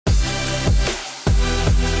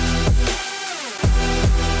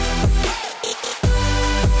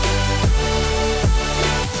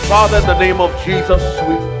Father, in the name of Jesus,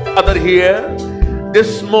 we gather here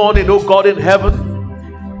this morning, oh God in heaven,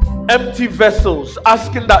 empty vessels,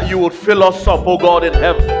 asking that you would fill us up, oh God in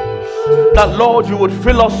heaven. That, Lord, you would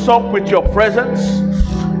fill us up with your presence.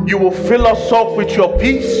 You will fill us up with your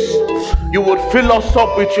peace. You would fill us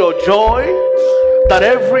up with your joy. That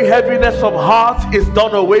every heaviness of heart is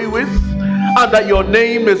done away with, and that your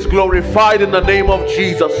name is glorified in the name of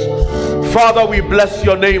Jesus. Father, we bless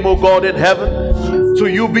your name, O God in heaven. To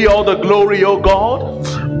you be all the glory, O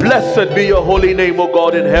God. Blessed be your holy name, O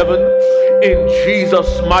God in heaven. In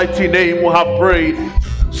Jesus' mighty name we have prayed.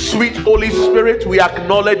 Sweet Holy Spirit, we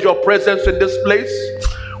acknowledge your presence in this place.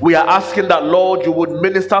 We are asking that, Lord, you would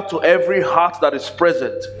minister to every heart that is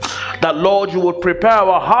present. That, Lord, you would prepare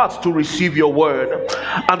our hearts to receive your word,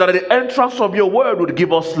 and that the entrance of your word would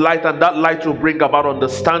give us light, and that light will bring about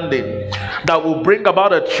understanding, that will bring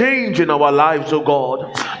about a change in our lives, oh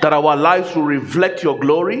God, that our lives will reflect your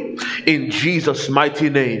glory in Jesus' mighty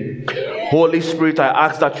name. Holy Spirit, I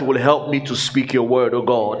ask that you will help me to speak your word, oh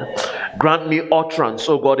God. Grant me utterance,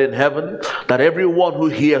 oh God in heaven, that everyone who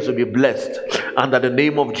hears will be blessed, and that the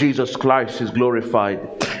name of Jesus Christ is glorified.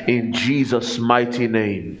 In Jesus' mighty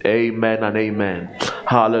name, amen and amen.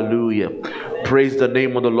 Hallelujah. Praise the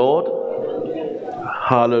name of the Lord.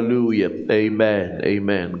 Hallelujah. Amen.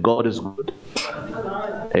 Amen. God is good.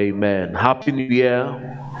 Amen. Happy New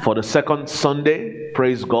Year for the second Sunday.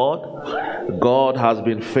 Praise God. God has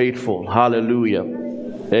been faithful. Hallelujah.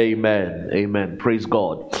 Amen. Amen. Praise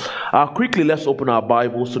God. Quickly, let's open our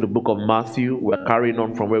Bibles to the book of Matthew. We're carrying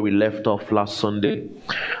on from where we left off last Sunday.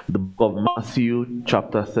 The book of Matthew,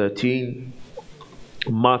 chapter 13.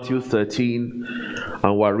 Matthew 13,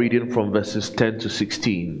 and we're reading from verses 10 to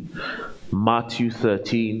 16. Matthew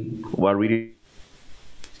 13, we're reading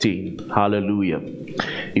 16. Hallelujah.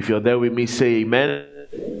 If you're there with me, say amen.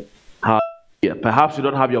 Hallelujah. Perhaps you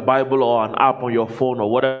don't have your Bible or an app on your phone or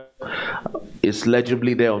whatever. It's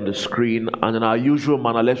legibly there on the screen, and in our usual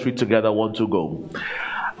manner, let's read together. 1 to go.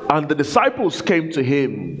 And the disciples came to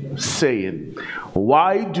him, saying,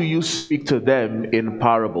 Why do you speak to them in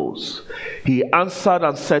parables? He answered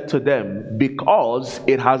and said to them, Because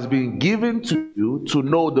it has been given to you to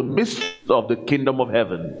know the mystery of the kingdom of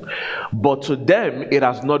heaven, but to them it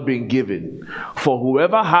has not been given. For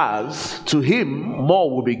whoever has, to him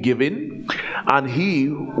more will be given, and he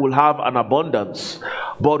will have an abundance.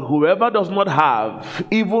 But whoever does not have,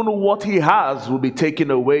 even what he has will be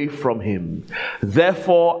taken away from him.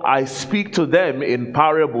 Therefore I speak to them in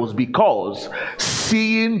parables, because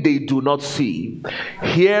seeing they do not see,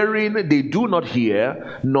 hearing they do not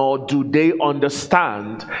hear, nor do they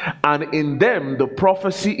understand. And in them the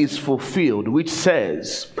prophecy is fulfilled, which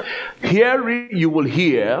says, Hearing you will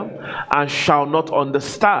hear and shall not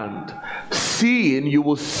understand, seeing you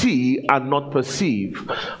will see and not perceive.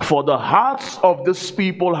 For the hearts of this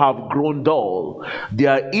people have grown dull,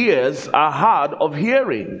 their ears are hard of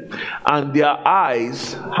hearing, and their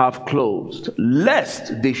eyes have closed,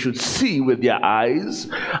 lest they should see with their eyes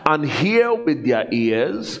and hear with their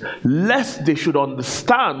ears, lest they should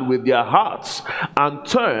understand with their hearts and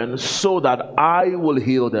turn, so that I will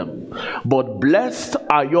heal them. But blessed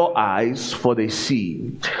are your eyes, for they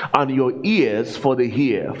see, and your ears, for they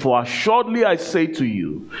hear. For assuredly I say to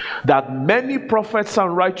you, that many prophets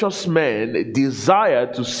and righteous men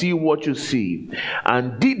desired to see what you see,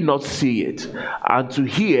 and did not see it, and to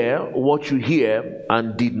hear what you hear,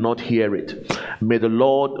 and did not hear it. May the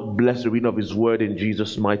Lord bless the reading of his word in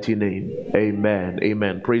Jesus' mighty name. Amen.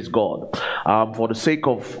 Amen. Praise God. For the sake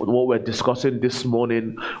of what we're discussing this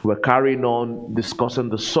morning, we're carrying on discussing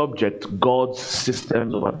the subject, God's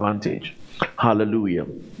systems of advantage. Hallelujah.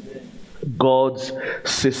 God's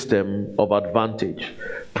system of advantage.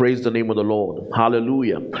 Praise the name of the Lord.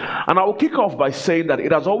 Hallelujah. And I will kick off by saying that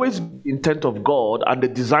it has always been the intent of God and the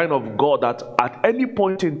design of God that at any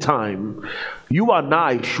point in time, you and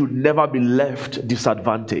I should never be left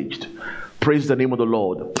disadvantaged. Praise the name of the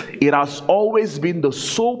Lord. It has always been the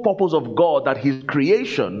sole purpose of God that his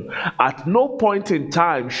creation at no point in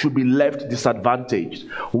time should be left disadvantaged.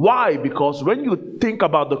 Why? Because when you think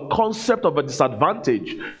about the concept of a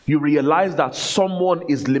disadvantage, you realize that someone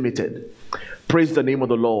is limited. Praise the name of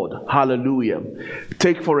the Lord. Hallelujah.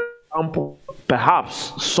 Take for example,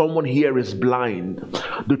 perhaps someone here is blind.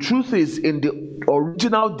 The truth is, in the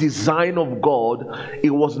original design of God,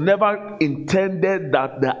 it was never intended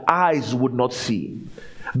that the eyes would not see.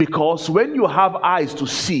 Because when you have eyes to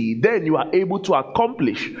see, then you are able to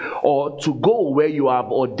accomplish or to go where you have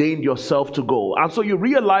ordained yourself to go. And so you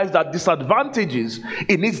realize that disadvantages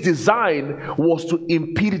in its design was to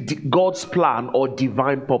impede God's plan or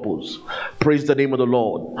divine purpose. Praise the name of the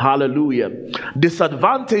Lord. Hallelujah.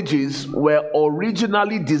 Disadvantages were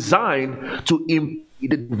originally designed to impede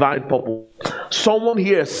the divine purpose. Someone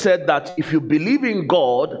here said that if you believe in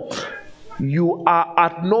God, you are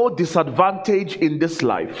at no disadvantage in this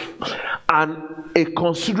life, and a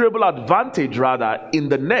considerable advantage rather in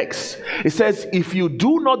the next. It says, if you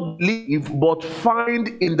do not believe but find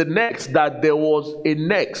in the next that there was a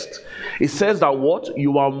next, it says that what?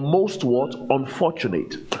 You are most what?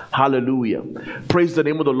 Unfortunate. Hallelujah. Praise the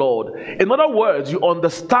name of the Lord. In other words, you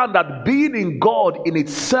understand that being in God in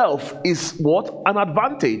itself is what? An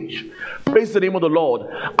advantage. Praise the name of the Lord.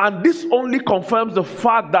 And this only confirms the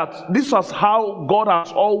fact that this is how God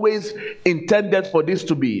has always intended for this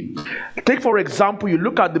to be. Take for example, you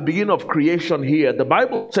look at the beginning of creation here. The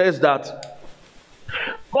Bible says that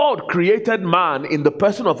God created man in the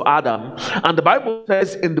person of Adam, and the Bible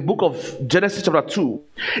says in the book of Genesis chapter 2,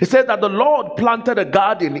 it says that the Lord planted a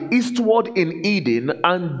garden eastward in Eden,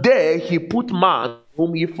 and there he put man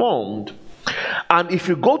whom he formed. And if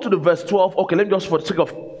you go to the verse 12, okay, let me just for the sake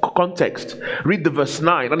of context read the verse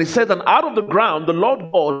 9, and it says, and out of the ground the Lord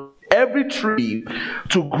God every tree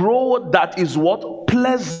to grow that is what?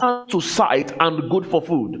 Pleasant to sight and good for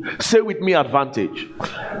food. Say with me, advantage.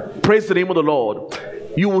 Praise the name of the Lord.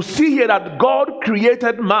 You will see here that God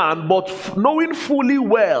created man, but knowing fully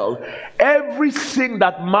well everything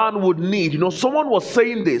that man would need. You know, someone was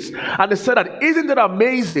saying this, and they said that, isn't it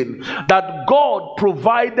amazing that God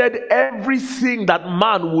provided everything that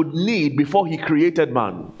man would need before he created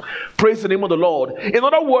man? Praise the name of the Lord. In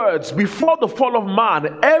other words, before the fall of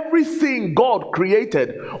man, everything God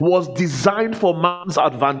created was designed for man's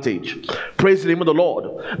advantage. Praise the name of the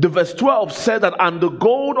Lord. The verse 12 said that, and the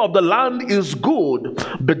gold of the land is good,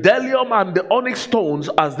 bdellium and the onyx stones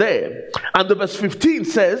are there. And the verse 15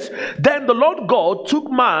 says, then the Lord God took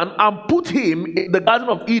man and put him in the Garden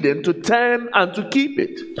of Eden to tend and to keep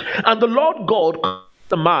it. And the Lord God commanded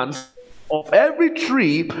the man, of every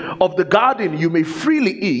tree of the garden you may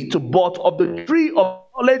freely eat, but of the tree of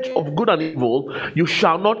knowledge of good and evil you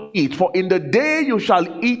shall not eat, for in the day you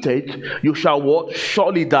shall eat it, you shall what?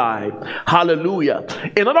 Surely die. Hallelujah.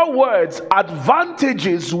 In other words,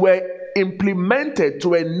 advantages were implemented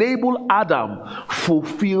to enable Adam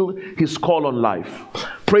fulfill his call on life.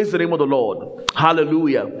 Praise the name of the Lord.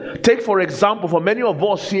 Hallelujah. Take for example, for many of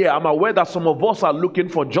us here, I'm aware that some of us are looking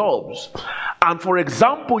for jobs. And for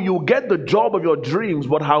example, you get the job of your dreams,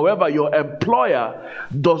 but however, your employer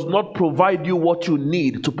does not provide you what you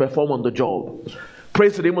need to perform on the job.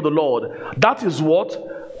 Praise the name of the Lord. That is what?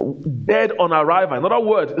 Dead on arrival. In other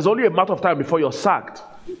words, it's only a matter of time before you're sacked.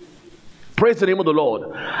 Praise the name of the Lord.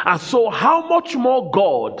 And so how much more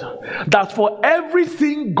God, that for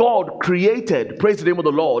everything God created, praise the name of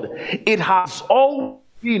the Lord, it has all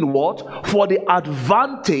been what? For the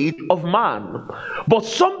advantage of man. But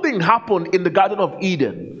something happened in the Garden of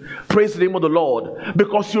Eden. Praise the name of the Lord.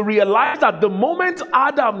 Because you realize that the moment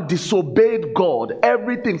Adam disobeyed God,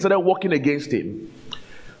 everything started working against him.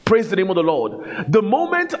 Praise the name of the Lord. The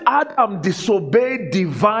moment Adam disobeyed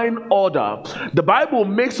divine order, the Bible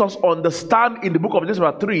makes us understand in the book of Genesis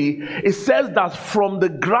 3, it says that from the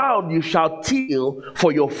ground you shall till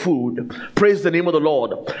for your food. Praise the name of the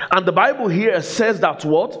Lord. And the Bible here says that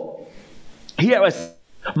what? Here is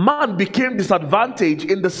man became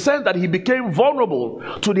disadvantaged in the sense that he became vulnerable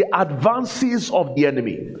to the advances of the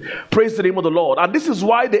enemy. Praise the name of the Lord. And this is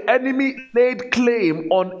why the enemy laid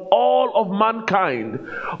claim on all of mankind.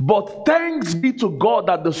 But thanks be to God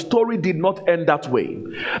that the story did not end that way,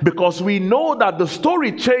 because we know that the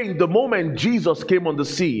story changed the moment Jesus came on the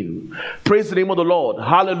scene. Praise the name of the Lord.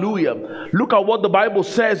 Hallelujah. Look at what the Bible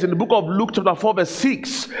says in the book of Luke chapter 4 verse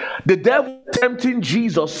 6. The devil tempting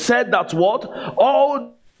Jesus said that what?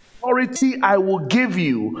 All authority I will give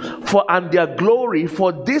you for and their glory,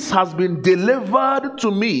 for this has been delivered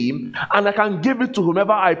to me, and I can give it to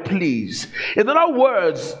whomever I please. In other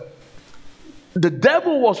words, the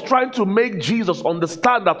devil was trying to make Jesus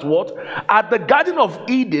understand that what? At the Garden of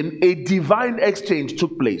Eden, a divine exchange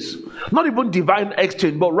took place. Not even divine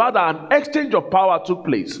exchange, but rather an exchange of power took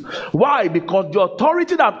place. Why? Because the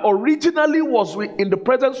authority that originally was in the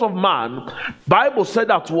presence of man, Bible said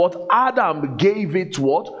that what? Adam gave it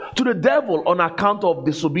what? To the devil on account of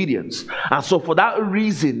disobedience. And so for that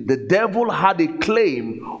reason, the devil had a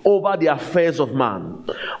claim over the affairs of man.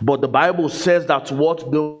 But the Bible says that what?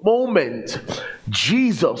 The moment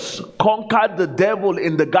Jesus conquered the devil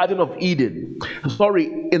in the Garden of Eden.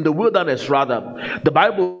 Sorry, in the wilderness rather. The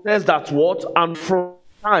Bible says that what? And from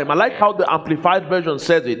time, I like how the Amplified Version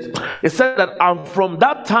says it. It said that, and from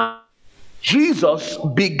that time, Jesus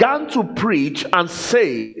began to preach and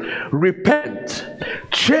say, repent,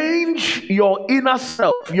 change your inner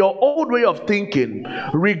self, your old way of thinking,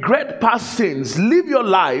 regret past sins, live your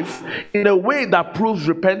life in a way that proves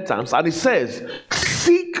repentance. And it says,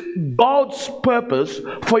 seek God's purpose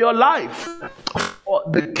for your life, for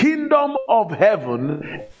the kingdom of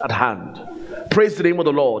heaven at hand. Praise the name of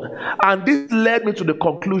the Lord. And this led me to the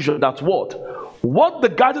conclusion that what the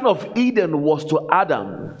Garden of Eden was to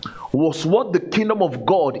Adam was what the kingdom of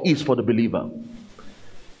God is for the believer.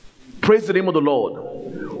 Praise the name of the Lord.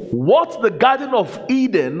 What the Garden of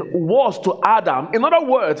Eden was to Adam, in other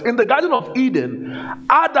words, in the Garden of Eden,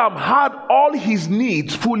 Adam had all his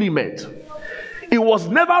needs fully met. It was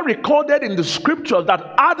never recorded in the scriptures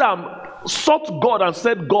that Adam sought God and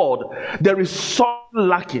said, God, there is something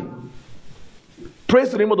lacking.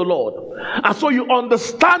 Praise the name of the Lord. And so you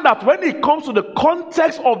understand that when it comes to the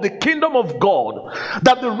context of the kingdom of God,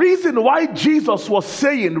 that the reason why Jesus was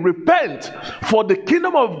saying, repent, for the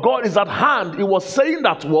kingdom of God is at hand, he was saying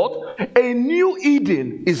that a new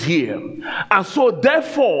Eden is here. And so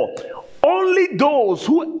therefore, only those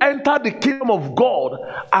who enter the kingdom of God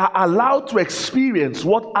are allowed to experience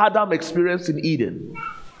what Adam experienced in Eden.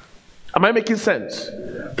 Am I making sense?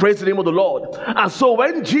 Praise the name of the Lord. And so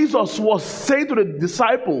when Jesus was saying to the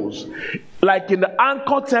disciples, like in the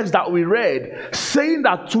anchor text that we read, saying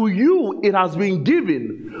that to you it has been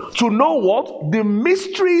given to know the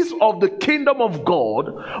mysteries of the kingdom of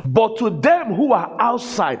God, but to them who are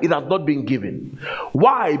outside it has not been given.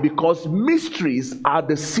 Why? Because mysteries are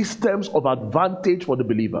the systems of advantage for the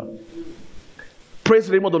believer. Praise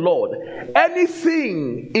the name of the Lord.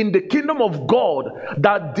 Anything in the kingdom of God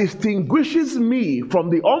that distinguishes me from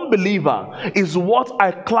the unbeliever is what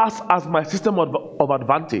I class as my system of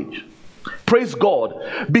advantage. Praise God.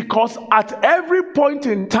 Because at every point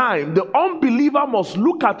in time, the unbeliever must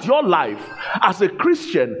look at your life as a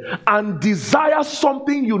Christian and desire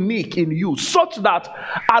something unique in you, such that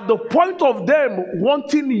at the point of them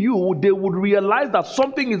wanting you, they would realize that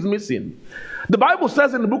something is missing. The Bible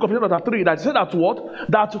says in the book of John chapter 3 that it said that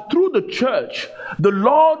that through the church, the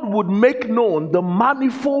Lord would make known the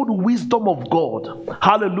manifold wisdom of God.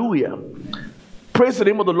 Hallelujah. Praise the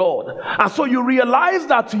name of the Lord. And so you realize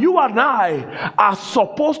that you and I are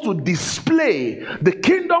supposed to display the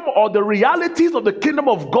kingdom or the realities of the kingdom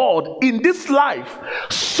of God in this life,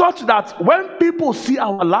 such that when people see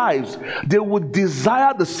our lives, they would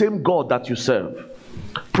desire the same God that you serve.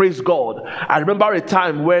 Praise God. I remember a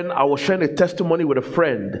time when I was sharing a testimony with a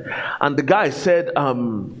friend, and the guy said, are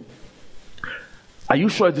you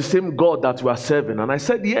sure it's the same God that we are serving? And I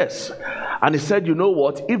said, yes. And he said, you know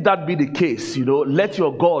what? If that be the case, let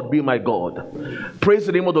your God be my God. Praise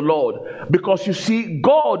the name of the Lord. Because you see,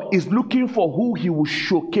 God is looking for who he will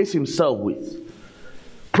showcase himself with.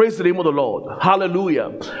 Praise the name of the Lord.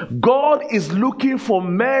 Hallelujah. God is looking for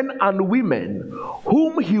men and women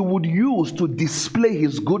whom he would use to display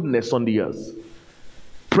his goodness on the earth.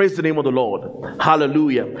 Praise the name of the Lord.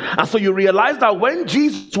 Hallelujah. And so you realize that when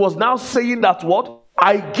Jesus was now saying that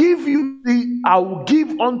I will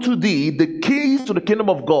give unto thee the keys to the kingdom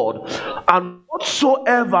of God, and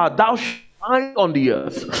whatsoever thou shalt bind on the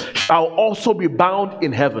earth shall also be bound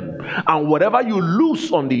in heaven, and whatever you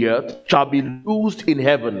loose on the earth shall be loosed in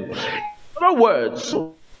heaven. In other words,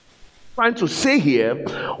 what I'm trying to say here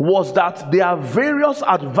was that there are various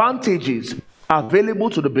advantages available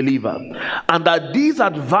to the believer, and that these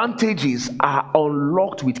advantages are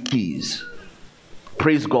unlocked with keys.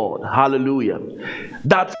 Praise God. Hallelujah.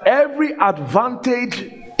 That every advantage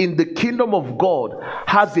in the kingdom of God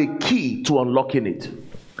has a key to unlocking it.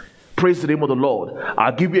 Praise the name of the Lord.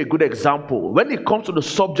 I'll give you a good example. When it comes to the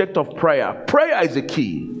subject of prayer, prayer is a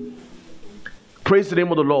key. Praise the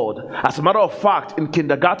name of the Lord. As a matter of fact, in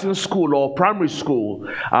kindergarten school or primary school,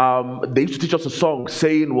 they used to teach us a song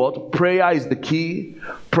saying prayer is the key,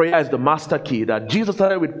 prayer is the master key. That Jesus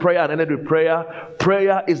started with prayer and ended with prayer.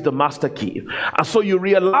 Prayer is the master key. And so you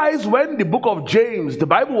realize when the book of James, the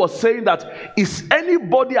Bible was saying that, is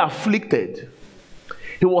anybody afflicted?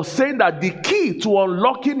 He was saying that the key to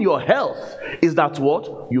unlocking your health is that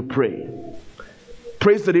you pray.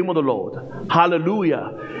 Praise the name of the Lord.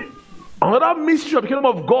 Hallelujah. Another mystery of the kingdom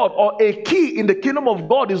of God, or a key in the kingdom of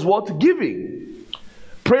God, is giving.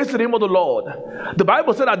 Praise the name of the Lord. The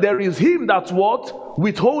Bible said that there is him that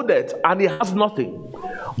withholdeth, and he has nothing.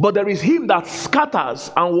 But there is him that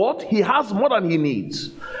scatters, and what? He has more than he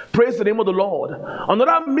needs. Praise the name of the Lord.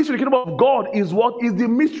 Another mystery of the kingdom of God is what? Is the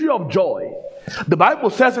mystery of joy. The Bible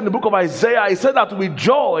says in the book of Isaiah, it said that with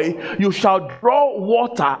joy you shall draw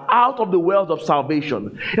water out of the wells of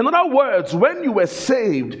salvation. In other words, when you were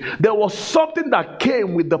saved, there was something that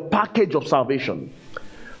came with the package of salvation.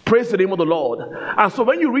 Praise the name of the Lord. And so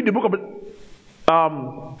when you read the book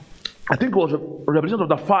of I think it was Revelation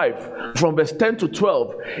chapter 5 from verse 10 to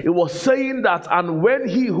 12. It was saying that, and when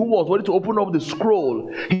he who was ready to open up the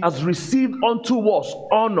scroll, he has received unto us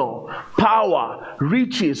honor, power,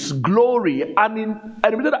 riches, glory, and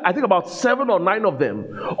I think about 7 or 9 of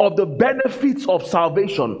them, of the benefits of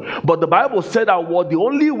salvation. But the Bible said that what the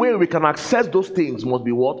only way we can access those things must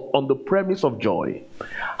be what? On the premise of joy.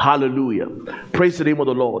 Hallelujah. Praise the name of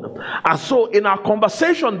the Lord. And so in our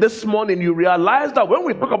conversation this morning, you realize that when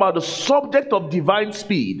we talk about the subject of divine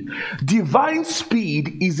speed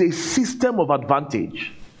is a system of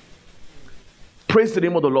advantage. Praise the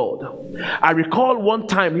name of the Lord. I recall one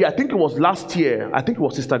time here, I think it was last year, I think it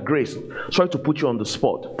was Sister Grace. Sorry to put you on the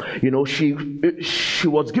spot. You know, she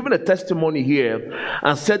was given a testimony here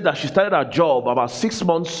and said that she started her job about 6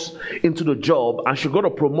 months into the job, and she got a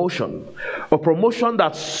promotion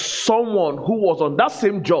that someone who was on that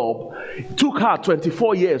same job took her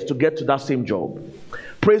 24 years to get to that same job.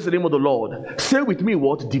 Praise the name of the Lord. Say with me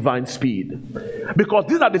what? Divine speed. Because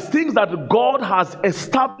these are the things that God has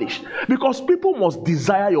established. Because people must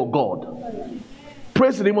desire your God.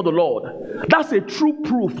 Praise the name of the Lord. That's a true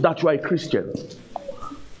proof that you are a Christian.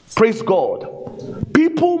 Praise God.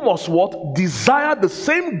 People must what? Desire the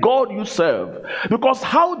same God you serve. Because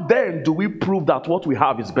how then do we prove that what we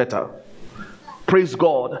have is better? Praise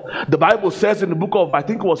God. The Bible says in the book of, I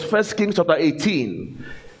think it was 1 Kings chapter 18,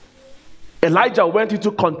 Elijah went into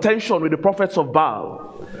contention with the prophets of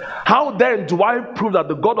Baal. How then do I prove that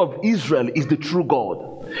the God of Israel is the true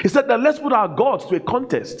God? He said that let's put our gods to a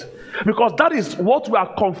contest, because that is what we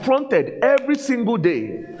are confronted every single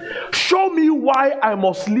day. Show me why I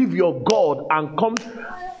must leave your God and come,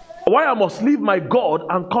 why I must leave my God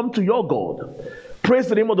and come to your God. Praise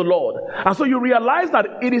the name of the Lord. And so you realize that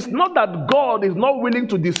it is not that God is not willing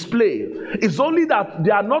to display. It's only that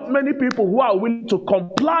there are not many people who are willing to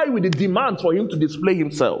comply with the demands for him to display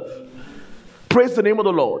himself. Praise the name of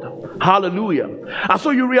the Lord. Hallelujah. And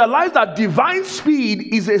so you realize that divine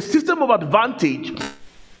speed is a system of advantage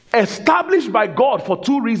established by God for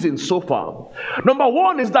 2 reasons so far. Number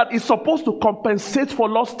 1 is that it's supposed to compensate for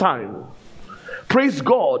lost time. Praise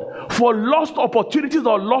God, for lost opportunities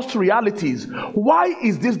or lost realities. Why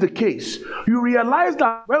is this the case? You realize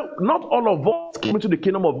that, well, not all of us came into the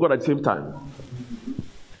kingdom of God at the same time.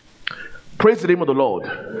 Praise the name of the Lord.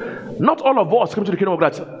 Not all of us came to the kingdom of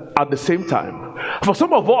God at the same time. For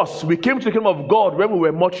some of us, we came to the kingdom of God when we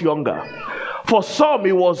were much younger. For some,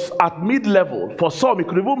 it was at mid-level. For some, it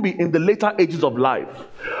could even be in the later ages of life.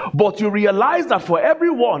 But you realize that for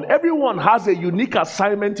everyone has a unique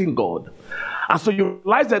assignment in God. And so you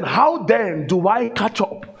realize that how then do I catch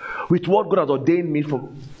up with what God has ordained me for,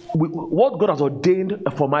 what God has ordained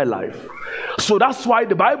for my life? So that's why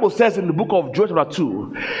the Bible says in the book of Joel chapter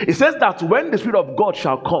 2, it says that when the Spirit of God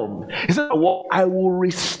shall come, it says, well, I will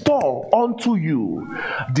restore unto you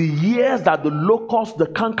the years that the locust, the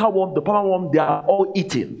cankerworm, the palmerworm, they are all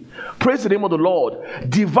eaten. Praise the name of the Lord.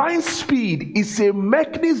 Divine speed is a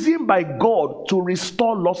mechanism by God to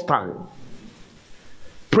restore lost time.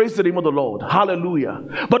 Praise the name of the Lord.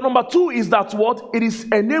 Hallelujah. But number 2 is that what?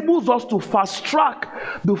 It enables us to fast track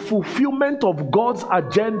the fulfillment of God's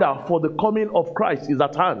agenda for the coming of Christ is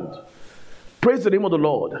at hand. Praise the name of the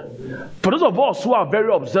Lord. For those of us who are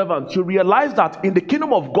very observant, you realize that in the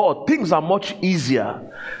kingdom of God, things are much easier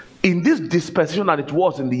in this dispensation than it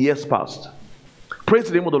was in the years past. Praise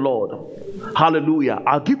the name of the Lord. Hallelujah.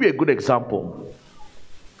 I'll give you a good example.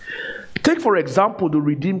 Take, for example, the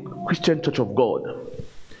Redeemed Christian Church of God.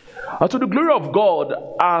 To the glory of God,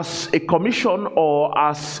 as a commission or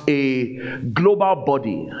as a global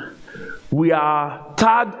body, we are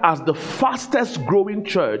tagged as the fastest growing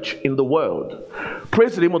church in the world.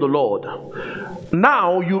 Praise the name of the Lord.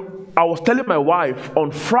 Now, I was telling my wife on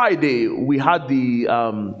Friday we had the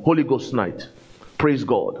Holy Ghost night. Praise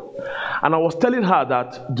God. And I was telling her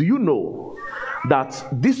that, do you know that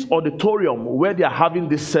this auditorium where they are having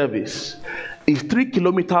this service is 3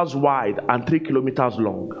 kilometers wide and 3 kilometers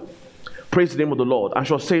long? Praise the name of the Lord. And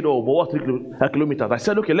she was saying, oh, but what 3 kilometers? I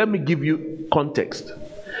said, okay, let me give you context.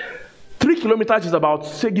 3 kilometers is about,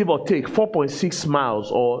 say, give or take 4.6 miles,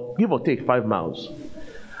 or give or take 5 miles.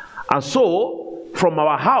 And so, from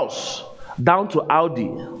our house down to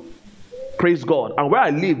Audi, praise God, and where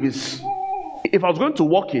I live is If I was going to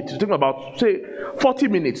walk it took me about, say, 40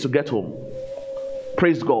 minutes to get home.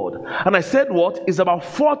 Praise God. And I said what? It's about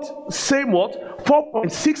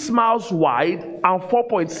 4.6 miles wide and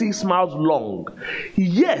 4.6 miles long.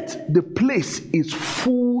 Yet the place is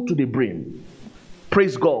full to the brim.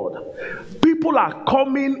 Praise God. People are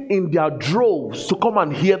coming in their droves to come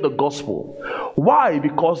and hear the gospel. Why?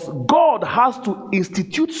 Because God has to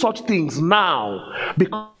institute such things now,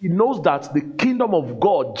 because He knows that the kingdom of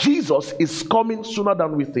God, Jesus, is coming sooner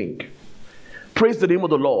than we think. Praise the name of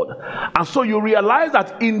the Lord. And so you realize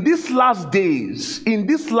that in these last days, in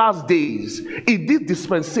this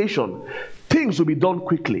dispensation, things will be done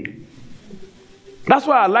quickly. That's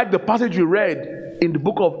why I like the passage you read in the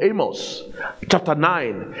book of Amos, chapter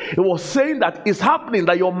 9. It was saying that it's happening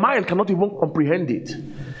that your mind cannot even comprehend it.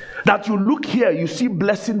 That you look here, you see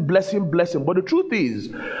blessing, blessing, blessing. But the truth is,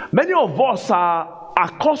 many of us are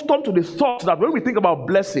accustomed to the thought that when we think about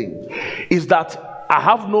blessing, is that I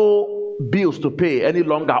have no bills to pay any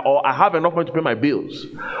longer, or I have enough money to pay my bills,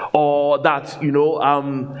 or that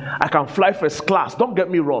I can fly first class. Don't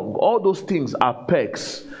get me wrong, all those things are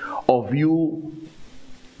perks of you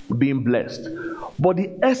being blessed, but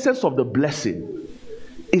the essence of the blessing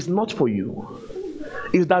is not for you.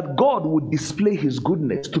 Is that God would display His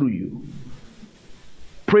goodness through you.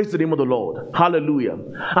 Praise the name of the Lord. Hallelujah.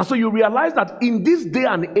 And so you realize that in this day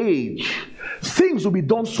and age, things will be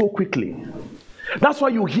done so quickly. That's why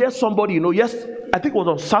you hear somebody, yes, I think it was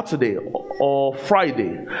on Saturday or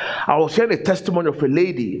Friday, I was hearing a testimony of a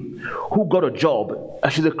lady who got a job.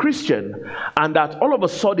 She's a Christian, and that all of a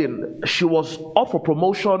sudden she was up for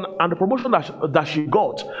promotion, and the promotion that she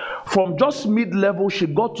got, from just mid-level, she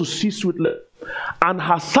got to C-suite level. And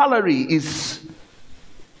her salary is,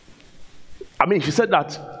 she said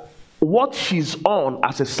that what she's on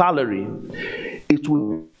as a salary, it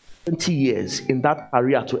will 20 years in that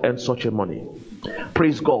area to earn such a money.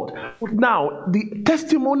 Praise God. Now, the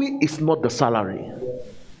testimony is not the salary.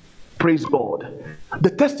 Praise God.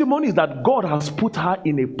 The testimony is that God has put her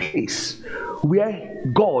in a place where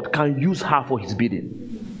God can use her for His bidding.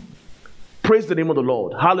 Praise the name of the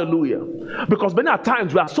Lord. Hallelujah. Because many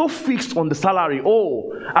times we are so fixed on the salary.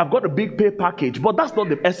 Oh, I've got a big pay package. But that's not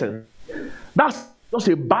the essence. That's just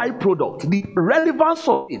a byproduct. The relevance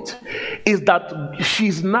of it is that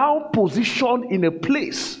she's now positioned in a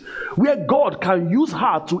place where God can use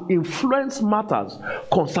her to influence matters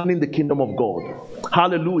concerning the kingdom of God.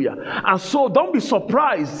 Hallelujah. And so don't be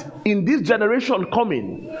surprised in this generation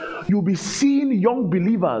coming, you'll be seeing young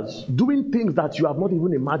believers doing things that you have not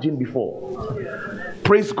even imagined before.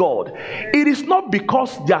 Praise God. It is not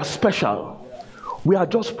because they are special. We are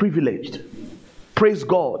just privileged. Praise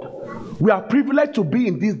God. We are privileged to be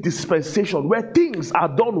in this dispensation where things are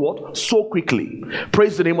done what? So quickly.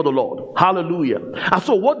 Praise the name of the Lord. Hallelujah. And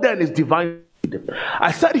so what then is divine speed?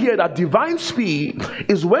 I said here that divine speed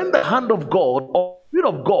is when the hand of God or Spirit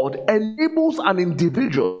of God enables an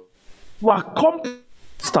individual to accomplish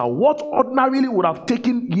what ordinarily would have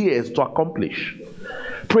taken years to accomplish.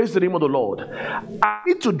 Praise the name of the Lord. I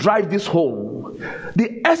need to drive this home.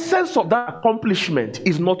 The essence of that accomplishment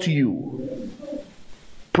is not you.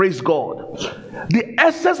 Praise God. The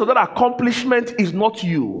essence of that accomplishment is not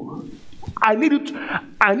you. I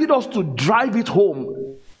need us to drive it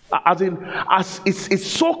home, as it's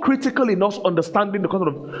so critical in us understanding the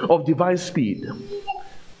concept of divine speed.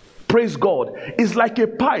 Praise God. It's like a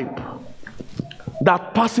pipe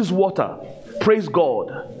that passes water. Praise God.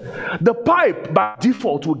 The pipe by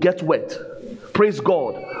default will get wet. Praise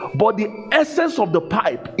God. But the essence of the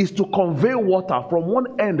pipe is to convey water from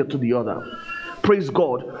one end to the other. Praise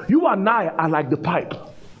God. You and I are like the pipe.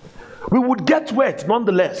 We would get wet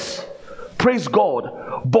nonetheless. Praise God.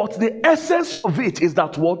 But the essence of it is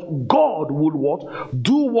that what God would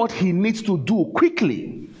do what He needs to do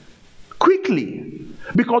quickly. Quickly.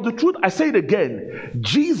 Because the truth, I say it again,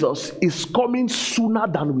 Jesus is coming sooner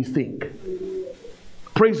than we think.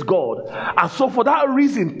 Praise God. And so for that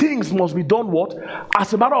reason, things must be done what?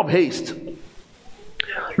 As a matter of haste.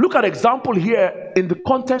 Look at example here in the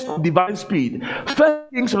context of divine speed. 1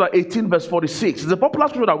 Kings 18 verse 46. It's a popular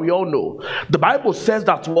scripture that we all know. The Bible says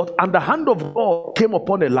that what? And the hand of God came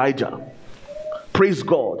upon Elijah. Praise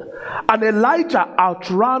God. And Elijah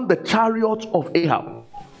outran the chariot of Ahab.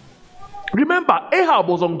 Remember, Ahab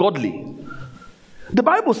was ungodly. The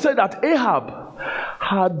Bible said that Ahab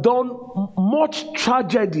had done much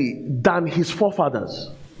tragedy than his forefathers.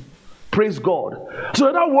 Praise God. So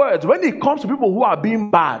in other words, when it comes to people who are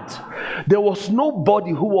being bad, there was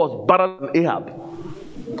nobody who was better than Ahab.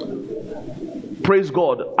 Praise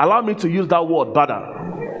God. Allow me to use that word, better.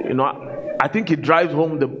 I think it drives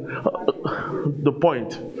home the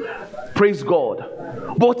point. Praise God.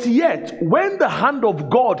 But yet, when the hand of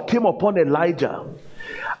God came upon Elijah,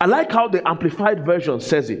 I like how the Amplified Version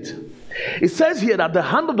says it. It says here that the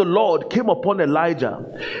hand of the Lord came upon Elijah,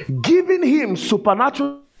 giving him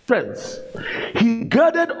supernatural strength. He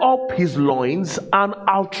girded up his loins and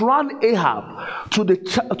outran Ahab to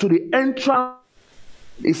the entrance.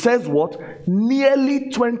 It says what?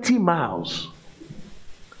 Nearly 20 miles.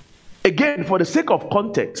 Again, for the sake of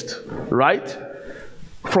context, right?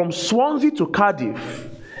 From Swansea to Cardiff,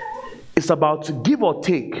 it's about, give or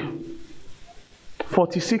take,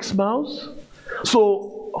 46 miles.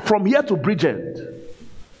 So from here to Bridgend,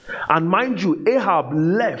 and mind you, Ahab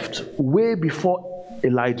left way before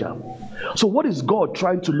Elijah. So what is God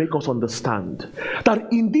trying to make us understand?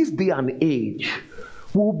 That in this day and age,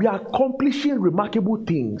 we will be accomplishing remarkable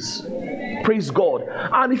things. Praise God.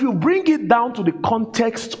 And if you bring it down to the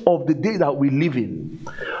context of the day that we live in,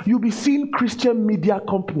 you'll be seeing Christian media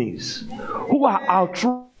companies who are out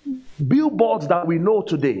billboards that we know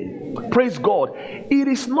today. Praise God. It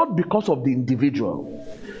is not because of the individual.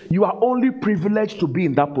 You are only privileged to be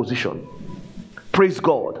in that position. Praise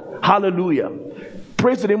God. Hallelujah.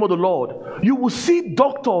 Praise the name of the Lord. You will see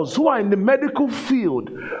doctors who are in the medical field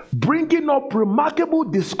bringing up remarkable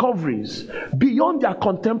discoveries beyond their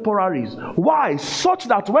contemporaries. Why? Such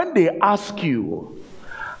that when they ask you,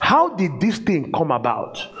 how did this thing come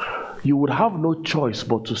about? You would have no choice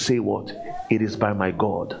but to say what? It is by my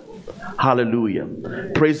God. Hallelujah.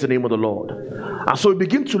 Praise the name of the Lord. And so we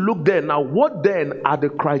begin to look then. Now, what then are the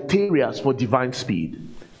criteria for divine speed?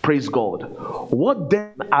 Praise God. What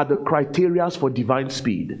then are the criteria for divine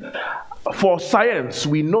speed? For science,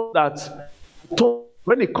 we know that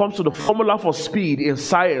when it comes to the formula for speed in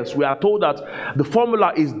science, we are told that the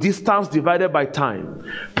formula is distance divided by time.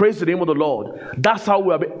 Praise the name of the Lord. That's how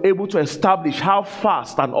we are able to establish how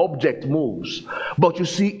fast an object moves. But you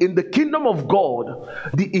see, in the kingdom of God,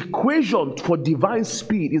 the equation for divine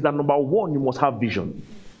speed is that number one, you must have vision.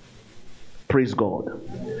 Praise God.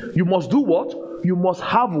 You must do what? You must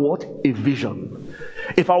have what? A vision.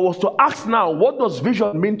 If I was to ask now, what does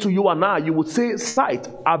vision mean to you and I? You would say sight,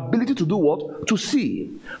 ability to do what? To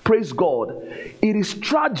see. Praise God. It is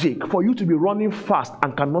tragic for you to be running fast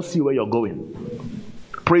and cannot see where you're going.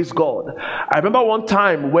 Praise God. I remember one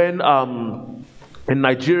time when in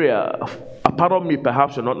Nigeria, pardon me,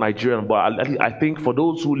 perhaps you're not Nigerian, but I think for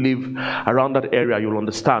those who live around that area, you'll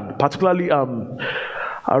understand. Particularly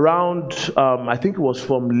around, I think it was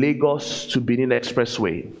from Lagos to Benin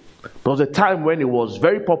Expressway. There was a time when it was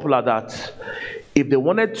very popular that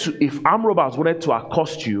if armed robbers wanted to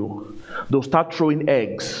accost you, they'll start throwing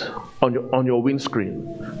eggs on your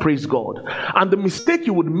windscreen. Praise God. And the mistake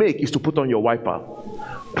you would make is to put on your wiper.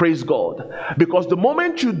 Praise God. Because the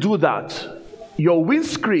moment you do that, your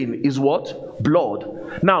windscreen is what?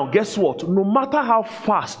 Blood. Now, guess what? No matter how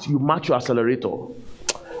fast you match your accelerator,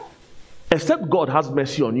 except God has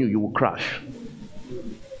mercy on you, you will crash.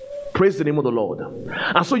 Praise the name of the Lord.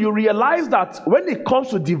 And so you realize that when it comes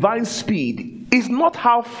to divine speed, it's not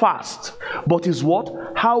how fast, but it's what?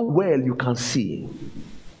 How well you can see.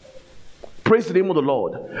 Praise the name of the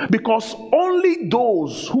Lord. Because only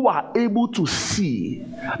those who are able to see.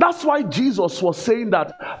 That's why Jesus was saying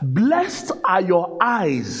that blessed are your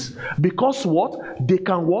eyes, because what? They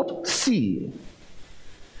can what? See.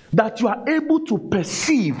 That you are able to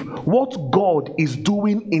perceive what God is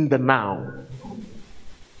doing in the now.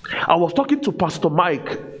 I was talking to Pastor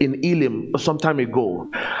Mike in Elim some time ago,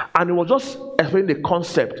 and he was just explaining the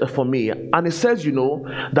concept for me. And he says,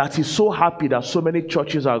 that he's so happy that so many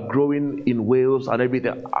churches are growing in Wales and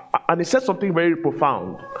everything. And he said something very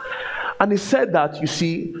profound. And he said that, you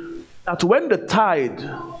see, that when the tide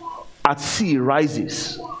at sea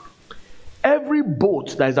rises, every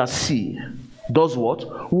boat that is at sea does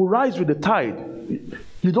what? Will rise with the tide.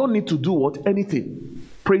 You don't need to do what? Anything.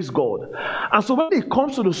 Praise God. And so when it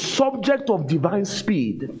comes to the subject of divine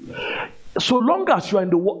speed, so long as you are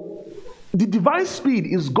in the divine speed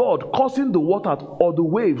is God causing the water or the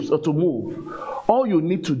waves to move. All you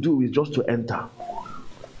need to do is just to enter.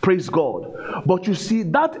 Praise God. But you see,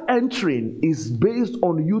 that entering is based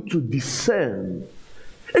on you to discern.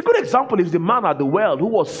 A good example is the man at the well who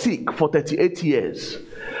was sick for 38 years.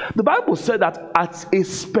 The Bible said that at a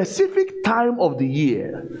specific time of the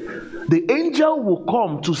year, the angel will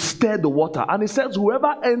come to stir the water. And it says,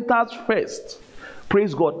 whoever enters first,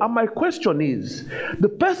 praise God. And my question is, the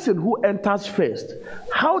person who enters first,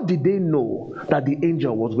 how did they know that the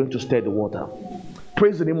angel was going to stir the water?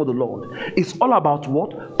 Praise the name of the Lord. It's all about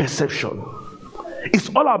what? Perception. It's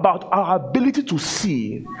all about our ability to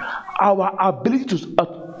see, our ability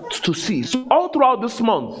to see. So all throughout this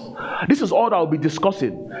month, this is all that I'll be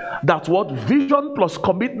discussing. That what vision plus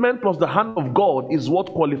commitment plus the hand of God is what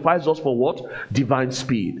qualifies us for what? Divine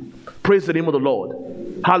speed. Praise the name of the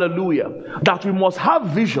Lord. Hallelujah. That we must have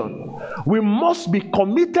vision. We must be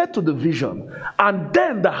committed to the vision. And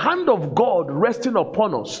then the hand of God resting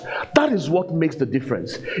upon us. That is what makes the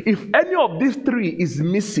difference. If any of these three is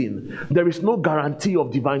missing, there is no guarantee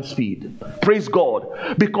of divine speed. Praise God.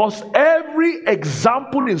 Because every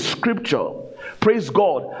example in scripture, praise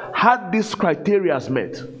God, had these criteria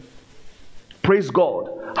met. Praise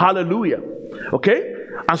God. Hallelujah. Okay?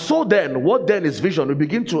 And so then, what then is vision? We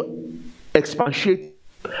begin to expatiate.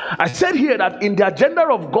 I said here that in the agenda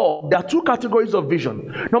of God, there are two categories of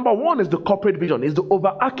vision. Number one is the corporate vision, is the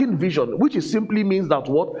overarching vision, which is simply means that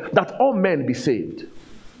what? That all men be saved.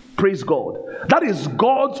 Praise God. That is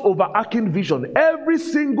God's overarching vision. Every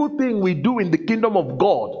single thing we do in the kingdom of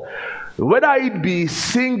God, whether it be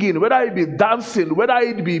singing, whether it be dancing, whether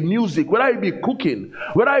it be music, whether it be cooking,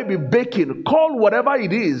 whether it be baking, call whatever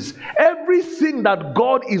it is, everything that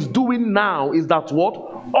God is doing now is that what?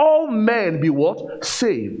 All men be what?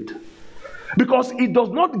 Saved. Because it does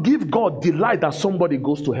not give God delight that somebody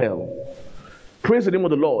goes to hell. Praise the name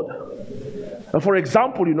of the Lord. And for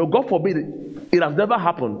example, God forbid, it has never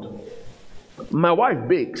happened. My wife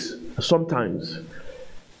bakes sometimes.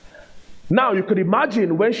 Now you could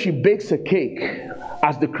imagine when she bakes a cake,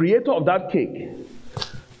 as the creator of that cake,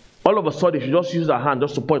 all of a sudden she just uses her hand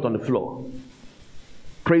just to pour it on the floor.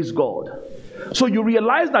 Praise God. So you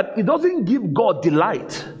realize that it doesn't give God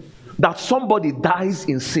delight that somebody dies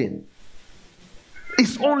in sin.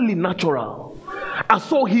 It's only natural. And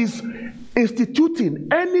so he's instituting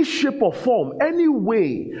any shape or form, any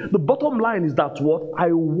way. The bottom line is that what?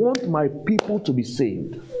 I want my people to be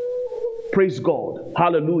saved. Praise God.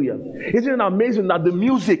 Hallelujah. Isn't it amazing that the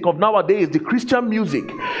music of nowadays, the Christian music,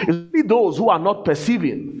 is only those who are not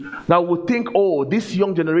perceiving that would think, oh, this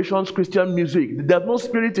young generation's Christian music, there's no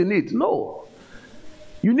spirit in it. No.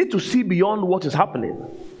 You need to see beyond what is happening.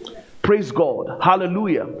 Praise God.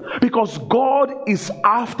 Hallelujah. Because God is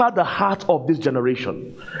after the heart of this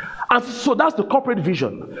generation. And so that's the corporate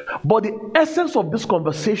vision. But the essence of this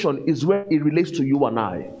conversation is where it relates to you and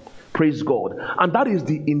I. Praise God. And that is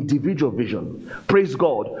the individual vision. Praise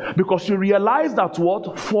God. Because you realize that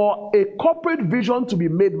what? For a corporate vision to be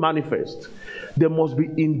made manifest, there must be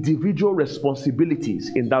individual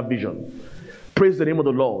responsibilities in that vision. Praise the name of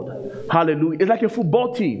the Lord. Hallelujah. It's like a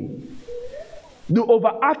football team. The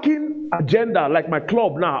overarching agenda, like my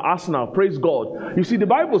club now, Arsenal, praise God. You see, the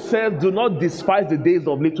Bible says, do not despise the days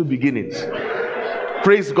of little beginnings.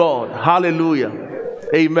 Praise God. Hallelujah.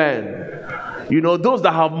 Amen. Those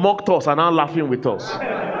that have mocked us are now laughing with us.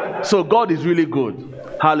 So God is really good.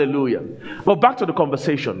 Hallelujah. But back to the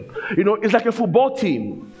conversation. It's like a football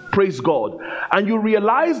team. Praise God. And you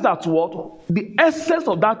realize that what? The essence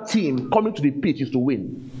of that team coming to the pitch is to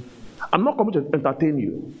win. I'm not coming to entertain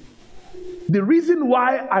you. The reason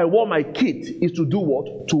why I wore my kit is to do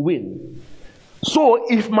what? To win.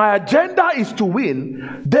 So if my agenda is to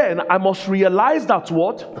win, then I must realize that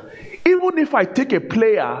what? Even if I take a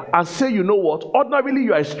player and say, you know what, ordinarily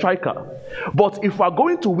you are a striker, but if we are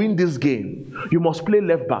going to win this game, you must play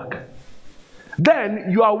left back. Then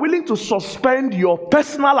you are willing to suspend your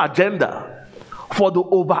personal agenda for the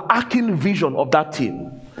overarching vision of that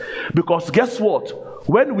team. Because guess what?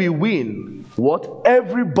 When we win, what?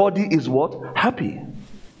 Everybody is what? Happy.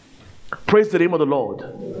 Praise the name of the Lord.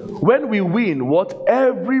 When we win, what?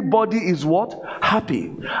 Everybody is what?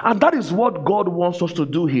 Happy. And that is what God wants us to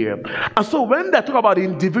do here. And so when they talk about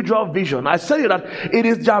individual vision, I say that it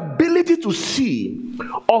is the ability to see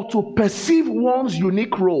or to perceive one's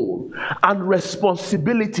unique role and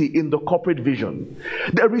responsibility in the corporate vision.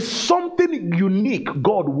 There is something unique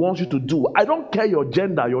God wants you to do. I don't care your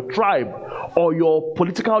gender, your tribe, or your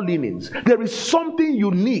political leanings. There is something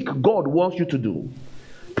unique God wants you to do.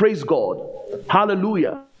 Praise God.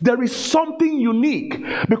 Hallelujah. There is something unique,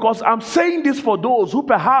 because I'm saying this for those who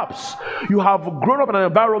perhaps you have grown up in an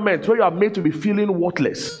environment where you are made to be feeling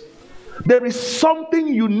worthless. There is something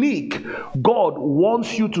unique God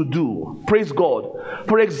wants you to do. Praise God.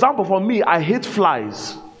 For example, for me, I hate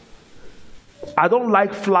flies. I don't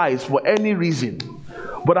like flies for any reason.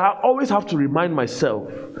 But I always have to remind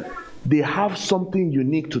myself, they have something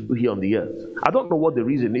unique to do here on the earth. I don't know what the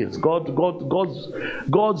reason is.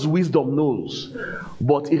 God's wisdom knows.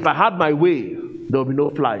 But if I had my way, there will be no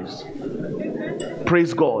flies.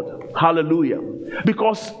 Praise God. Hallelujah.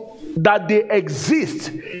 Because that they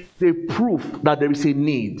exist, they prove that there is a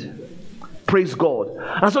need. Praise God.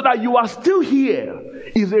 And so that you are still here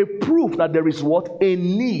is a proof that there is what? A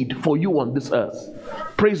need for you on this earth.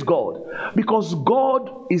 Praise God. Because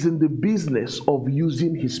God is in the business of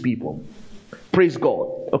using his people. Praise God.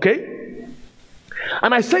 Okay?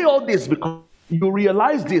 And I say all this because you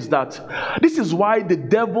realize this, that this is why the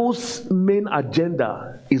devil's main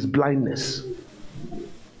agenda is blindness.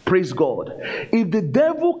 Praise God. If the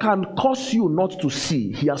devil can cause you not to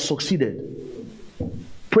see, he has succeeded.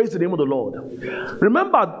 Praise the name of the Lord.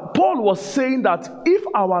 Remember, Paul was saying that if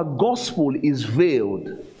our gospel is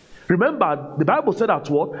veiled, remember, the Bible said that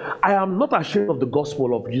what? I am not ashamed of the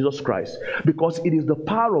gospel of Jesus Christ, because it is the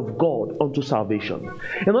power of God unto salvation.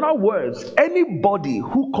 In other words, anybody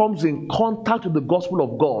who comes in contact with the gospel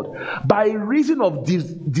of God by reason of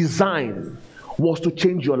design was to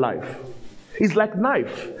change your life. It's like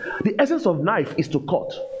knife. The essence of knife is to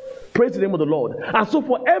cut. Praise the name of the Lord. And so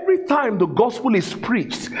for every time the gospel is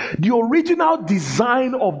preached, the original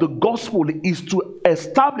design of the gospel is to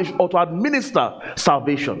establish or to administer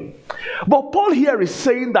salvation. But Paul here is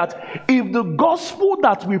saying that if the gospel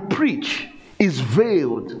that we preach is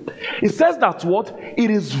veiled, it says that what? It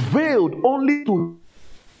is veiled only to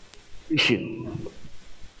salvation.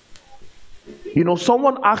 You know,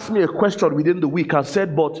 someone asked me a question within the week and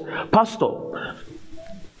said, but Pastor,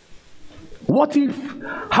 what if,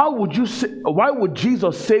 how would you say, why would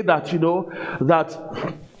Jesus say that, you know, that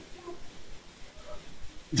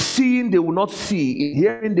seeing they will not see, in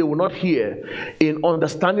hearing they will not hear, in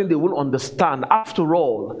understanding they will understand? After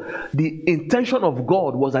all, the intention of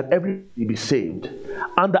God was that everybody be saved.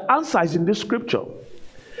 And the answer is in this scripture.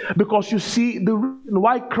 Because you see, the reason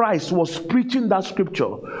why Christ was preaching that scripture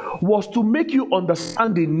was to make you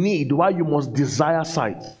understand the need why you must desire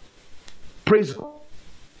sight. Praise God.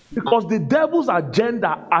 Because the devil's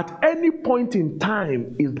agenda at any point in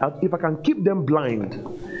time is that if I can keep them blind,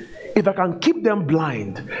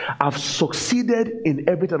 I've succeeded in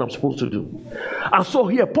everything I'm supposed to do. And so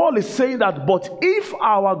here Paul is saying that, but if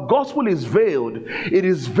our gospel is veiled, it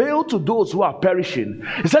is veiled to those who are perishing.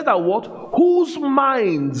 He says that what? Whose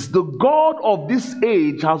minds the God of this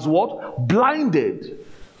age has what? Blinded.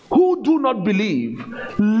 Who do not believe,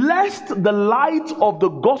 lest the light of the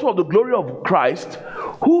gospel of the glory of Christ,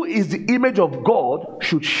 who is the image of God,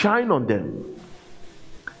 should shine on them.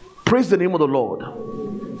 Praise the name of the Lord.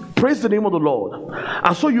 Praise the name of the Lord.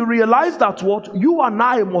 And so you realize that what? You and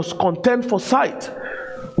I must contend for sight.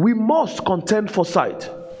 We must contend for sight.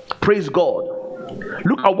 Praise God.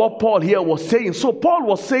 Look at what Paul here was saying. So Paul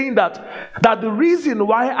was saying that the reason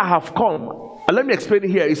why I have come, and let me explain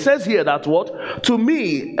it here. It says here that what? To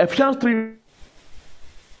me, Ephesians 3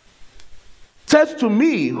 says, to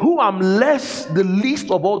me, who am less the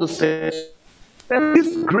least of all the saints,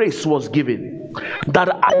 this grace was given, that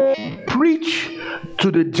I preach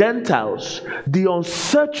to the Gentiles the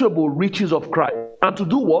unsearchable riches of Christ, and to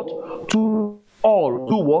do what? To all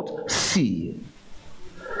do what? See.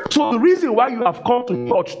 So the reason why you have come to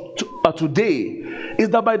church today is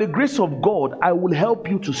that by the grace of God, I will help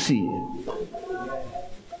you to see.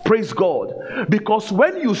 Praise God. Because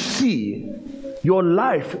when you see, your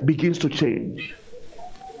life begins to change.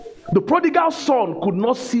 The prodigal son could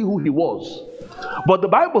not see who he was. But the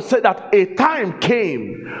Bible said that a time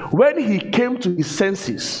came when he came to his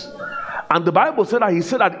senses. And the Bible said that he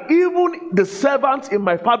said that even the servants in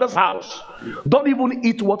my father's house don't even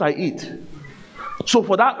eat what I eat. So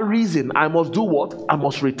for that reason, I must do what? I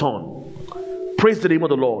must return. Praise the name of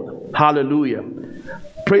the Lord. Hallelujah.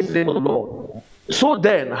 Praise the name of the Lord. So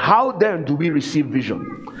then, how then do we receive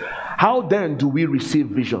vision? How then do we receive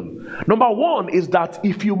vision? Number one is that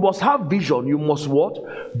if you must have vision, you must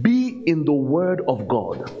what? Be in the Word of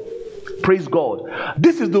God. Praise God.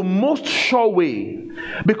 This is the most sure way,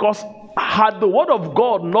 because had the Word of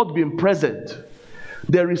God not been present,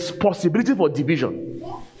 there is possibility for division.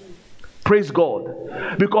 Praise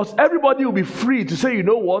God. Because everybody will be free to say, you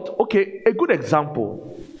know what? Okay, a good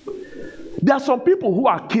example. There are some people who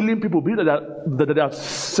are killing people because that they are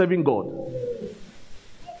serving God.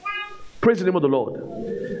 Praise the name of the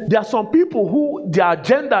Lord. There are some people who their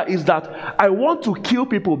agenda is that I want to kill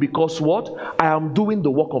people because what? I am doing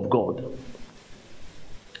the work of God.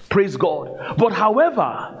 Praise God. But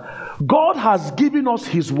however, God has given us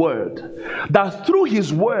His word, that through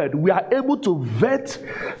His word we are able to vet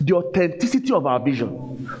the authenticity of our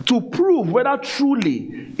vision, to prove whether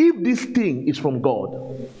truly if this thing is from God.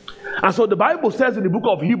 And so the Bible says in the book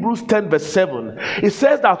of Hebrews 10 verse 7, it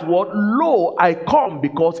says that what? Lo, I come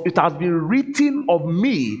because it has been written of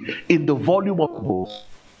me in the volume of books.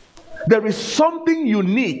 There is something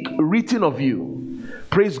unique written of you.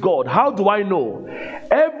 Praise God. How do I know?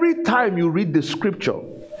 Every time you read the scripture,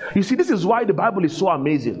 you see, this is why the Bible is so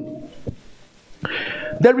amazing.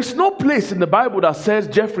 There is no place in the Bible that says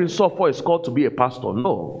Jeffrey Nsofo is called to be a pastor.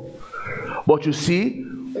 No. But you see,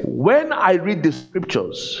 when I read the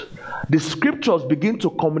scriptures begin to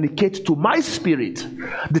communicate to my spirit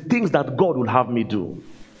the things that God will have me do.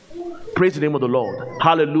 Praise the name of the Lord.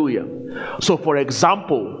 Hallelujah. So for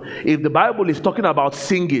example, if the Bible is talking about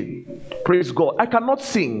singing, praise God, I cannot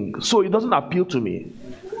sing, so it doesn't appeal to me.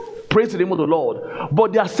 Praise the name of the Lord.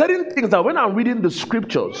 But there are certain things that when I'm reading the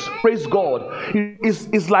scriptures, praise God,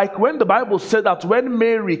 it's like when the Bible said that when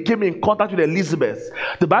Mary came in contact with Elizabeth,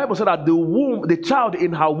 the Bible said that the child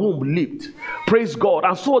in her womb leaped. Praise God.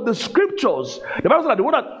 And so the scriptures, the Bible said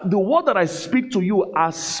that the word that I speak to you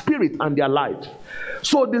are spirit and they are life.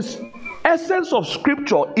 So this essence of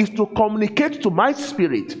scripture is to communicate to my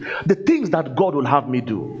spirit the things that God will have me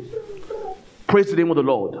do. Praise the name of the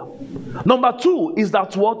Lord. Number two is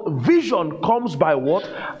that what? Vision comes by what?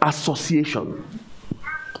 Association.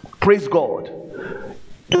 Praise God.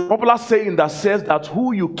 A popular saying that says that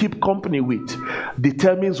who you keep company with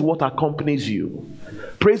determines what accompanies you.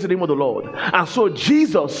 Praise the name of the Lord. And so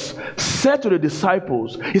Jesus said to the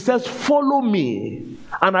disciples, he says, follow me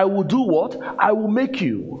and I will do what? I will make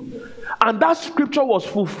you. And that scripture was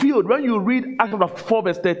fulfilled when you read Acts 4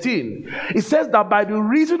 verse 13. It says that by the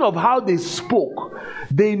reason of how they spoke,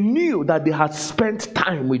 they knew that they had spent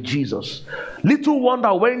time with Jesus. Little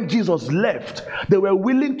wonder when Jesus left, they were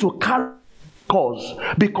willing to carry cause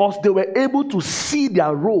because they were able to see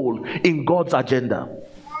their role in God's agenda.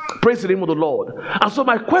 Praise the name of the Lord. And so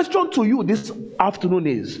my question to you this afternoon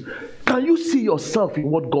is, can you see yourself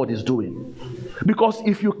in what God is doing? Because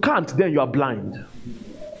if you can't, then you are blind.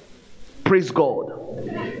 Praise God.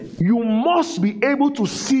 You must be able to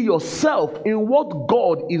see yourself in what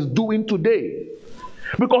God is doing today.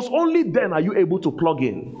 Because only then are you able to plug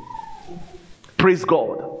in. Praise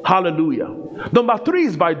God. Hallelujah. Number three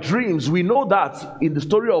is by dreams. We know that in the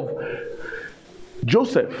story of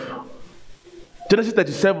Joseph, Genesis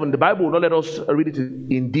 37, the Bible will not let us read it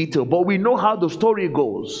in detail, but we know how the story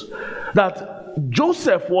goes. That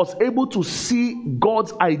Joseph was able to see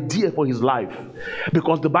God's idea for his life.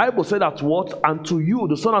 Because the Bible said that what? And to you,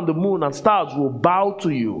 the sun and the moon and stars will bow to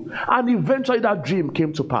you. And eventually that dream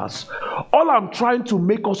came to pass. All I'm trying to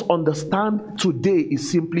make us understand today is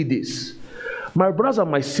simply this. My brothers and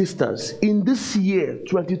my sisters, in this year,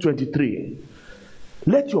 2023,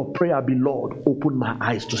 let your prayer be, Lord, open my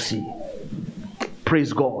eyes to see.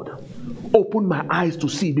 Praise God. Open my eyes to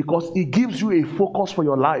see, because it gives you a focus for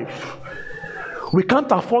your life. We can't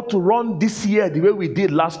afford to run this year the way we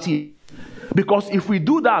did last year. Because if we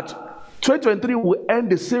do that, 2023 will end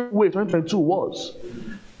the same way 2022 was.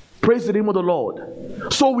 Praise the name of the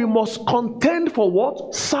Lord. So we must contend for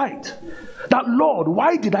what? Sight. That, Lord,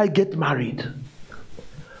 why did I get married?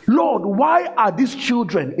 Lord, why are these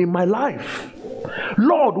children in my life?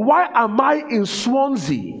 Lord, why am I in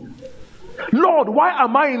Swansea? Lord, why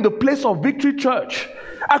am I in the place of Victory Church?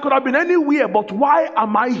 I could have been anywhere, but why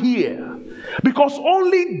am I here? Because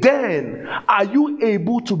only then are you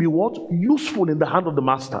able to be what? Useful in the hand of the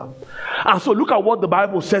master. And so look at what the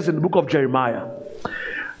Bible says in the book of Jeremiah.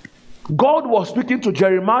 God was speaking to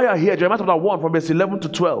Jeremiah here, Jeremiah chapter 1 from verse 11 to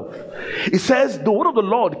 12. It says, the word of the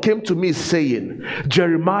Lord came to me saying,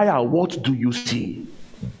 Jeremiah, what do you see?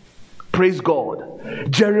 Praise God.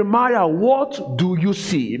 Jeremiah, what do you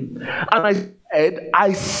see? And I said,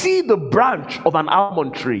 I see the branch of an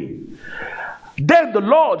almond tree. Then the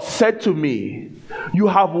Lord said to me, you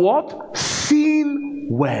have what? Seen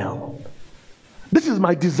well. This is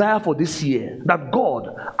my desire for this year. That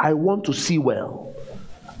God, I want to see well.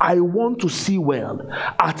 I want to see well.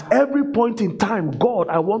 At every point in time, God,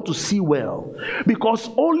 I want to see well. Because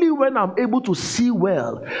only when I'm able to see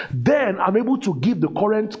well, then I'm able to give the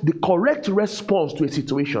correct response to a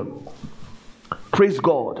situation. Praise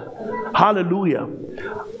God. Hallelujah.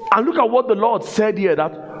 And look at what the Lord said here,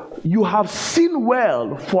 that you have seen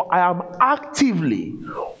well, for I am actively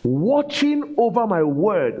watching over my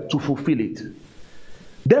word to fulfill it.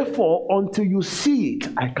 Therefore, until you see it,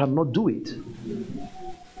 I cannot do it.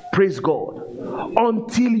 Praise God.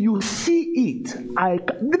 Until you see it,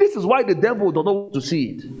 this is why the devil does not want to see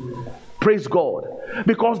it. Praise God.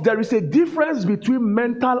 Because there is a difference between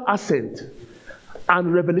mental assent and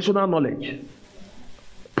revelational knowledge.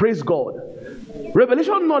 Praise God.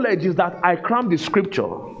 Revelation knowledge is that I cram the scripture.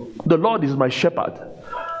 The Lord is my shepherd.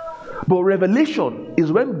 But revelation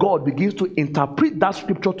is when God begins to interpret that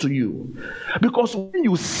scripture to you. Because when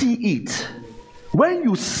you see it,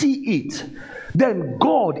 then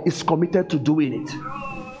God is committed to doing it.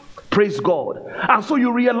 Praise God. And so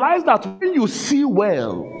you realize that when you see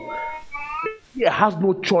well, it has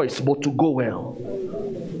no choice but to go well.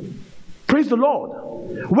 Praise the Lord.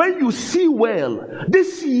 when you see well,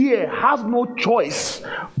 this year has no choice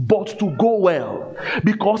but to go well,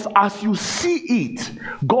 because as you see it,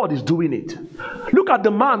 God is doing it. Look at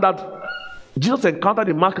the man that Jesus encountered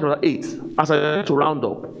in Mark chapter 8, as I need to round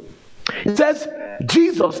up. It says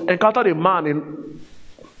Jesus encountered a man in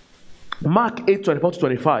Mark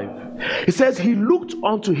 8:24-25. It says he looked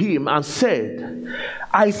unto him and said,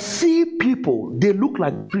 I see people, they look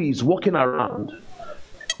like trees walking around.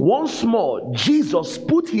 Once more, Jesus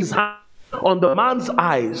put his hand on the man's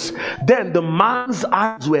eyes. Then the man's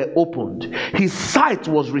eyes were opened. His sight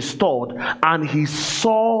was restored, and he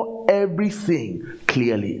saw everything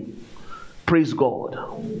clearly. Praise God.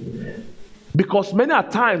 Because many a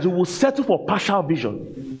times we will settle for partial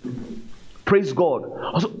vision. Praise God.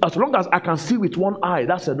 As long as I can see with one eye,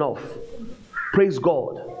 that's enough. Praise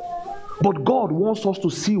God. But God wants us to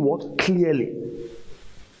see what? Clearly.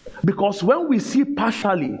 Because when we see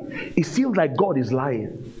partially, it seems like God is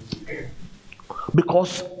lying.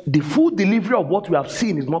 Because the full delivery of what we have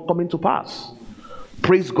seen is not coming to pass.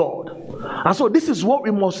 Praise God. And so this is what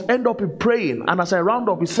we must end up in praying. And as I round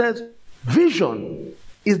up, it says, vision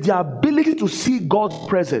is the ability to see God's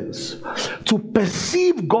presence, to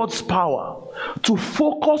perceive God's power, to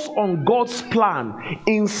focus on God's plan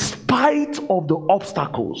in spite of the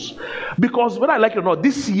obstacles. Because whether I like it or not,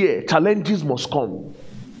 this year challenges must come.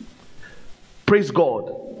 Praise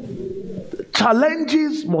God.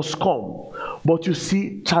 Challenges must come. But you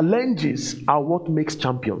see, challenges are what makes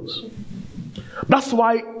champions. That's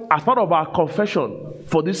why, as part of our confession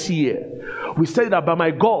for this year, we say that by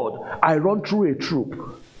my God, I run through a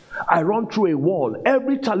troop. I run through a wall.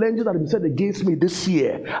 Every challenge that has been set against me this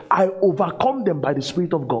year, I overcome them by the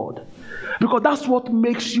Spirit of God. Because that's what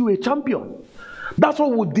makes you a champion. That's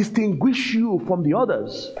what will distinguish you from the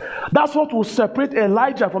others. That's what will separate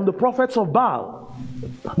Elijah from the prophets of Baal.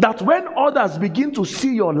 That when others begin to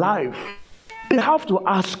see your life, they have to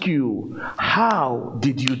ask you, how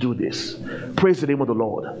did you do this? Praise the name of the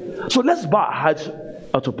Lord. So let's bow our heads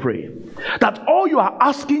to pray. That all you are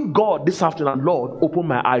asking God this afternoon, Lord, open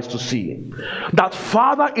my eyes to see. That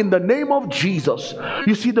Father, in the name of Jesus,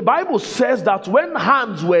 you see, the Bible says that when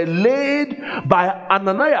hands were laid by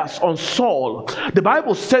Ananias on Saul, the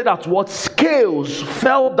Bible said that what scales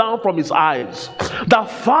fell down from his eyes.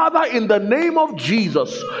 That Father, in the name of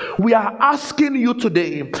Jesus, we are asking you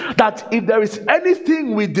today that if there is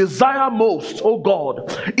anything we desire most, oh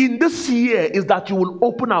God, in this year, is that you will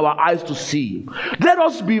open our eyes to see. Let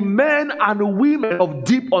us be men and women of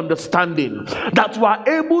deep understanding, that were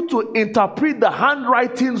able to interpret the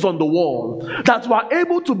handwritings on the wall, that were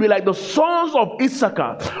able to be like the sons of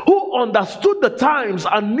Issachar, who understood the times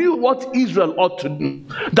and knew what Israel ought to do.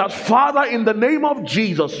 That Father, in the name of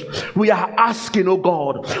Jesus, we are asking, oh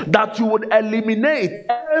God, that you would eliminate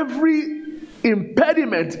every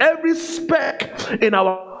impediment, every speck in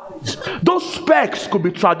our. Those specks could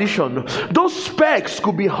be tradition. Those specks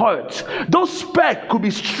could be hurt. Those specks could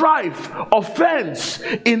be strife, offense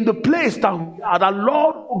in the place that we are. The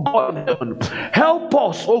Lord, oh God in heaven, help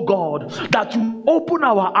us, oh God, that you open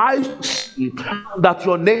our eyes to see, that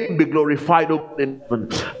your name be glorified, oh God in heaven.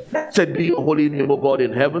 Blessed be your holy name, oh God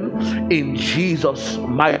in heaven, in Jesus'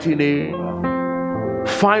 mighty name.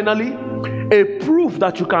 Finally, a proof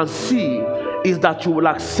that you can see is that you will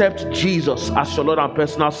accept Jesus as your Lord and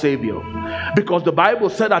personal Savior. Because the Bible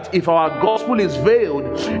said that if our gospel is veiled,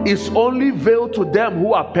 it's only veiled to them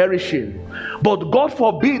who are perishing. But God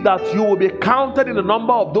forbid that you will be counted in the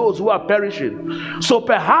number of those who are perishing. So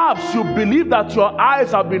perhaps you believe that your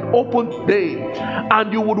eyes have been opened today,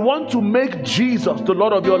 and you would want to make Jesus the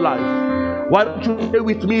Lord of your life. Why don't you say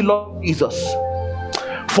with me, Lord Jesus,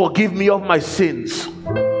 forgive me of my sins,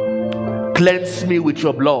 cleanse me with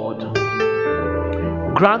your blood.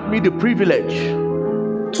 Grant me the privilege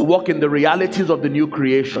to walk in the realities of the new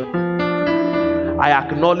creation. I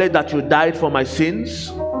acknowledge that you died for my sins,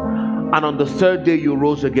 and on the third day you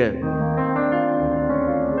rose again.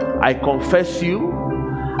 I confess you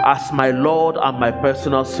as my Lord and my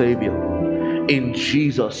personal Savior. In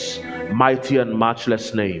Jesus' mighty and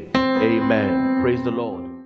matchless name. Amen. Praise the Lord.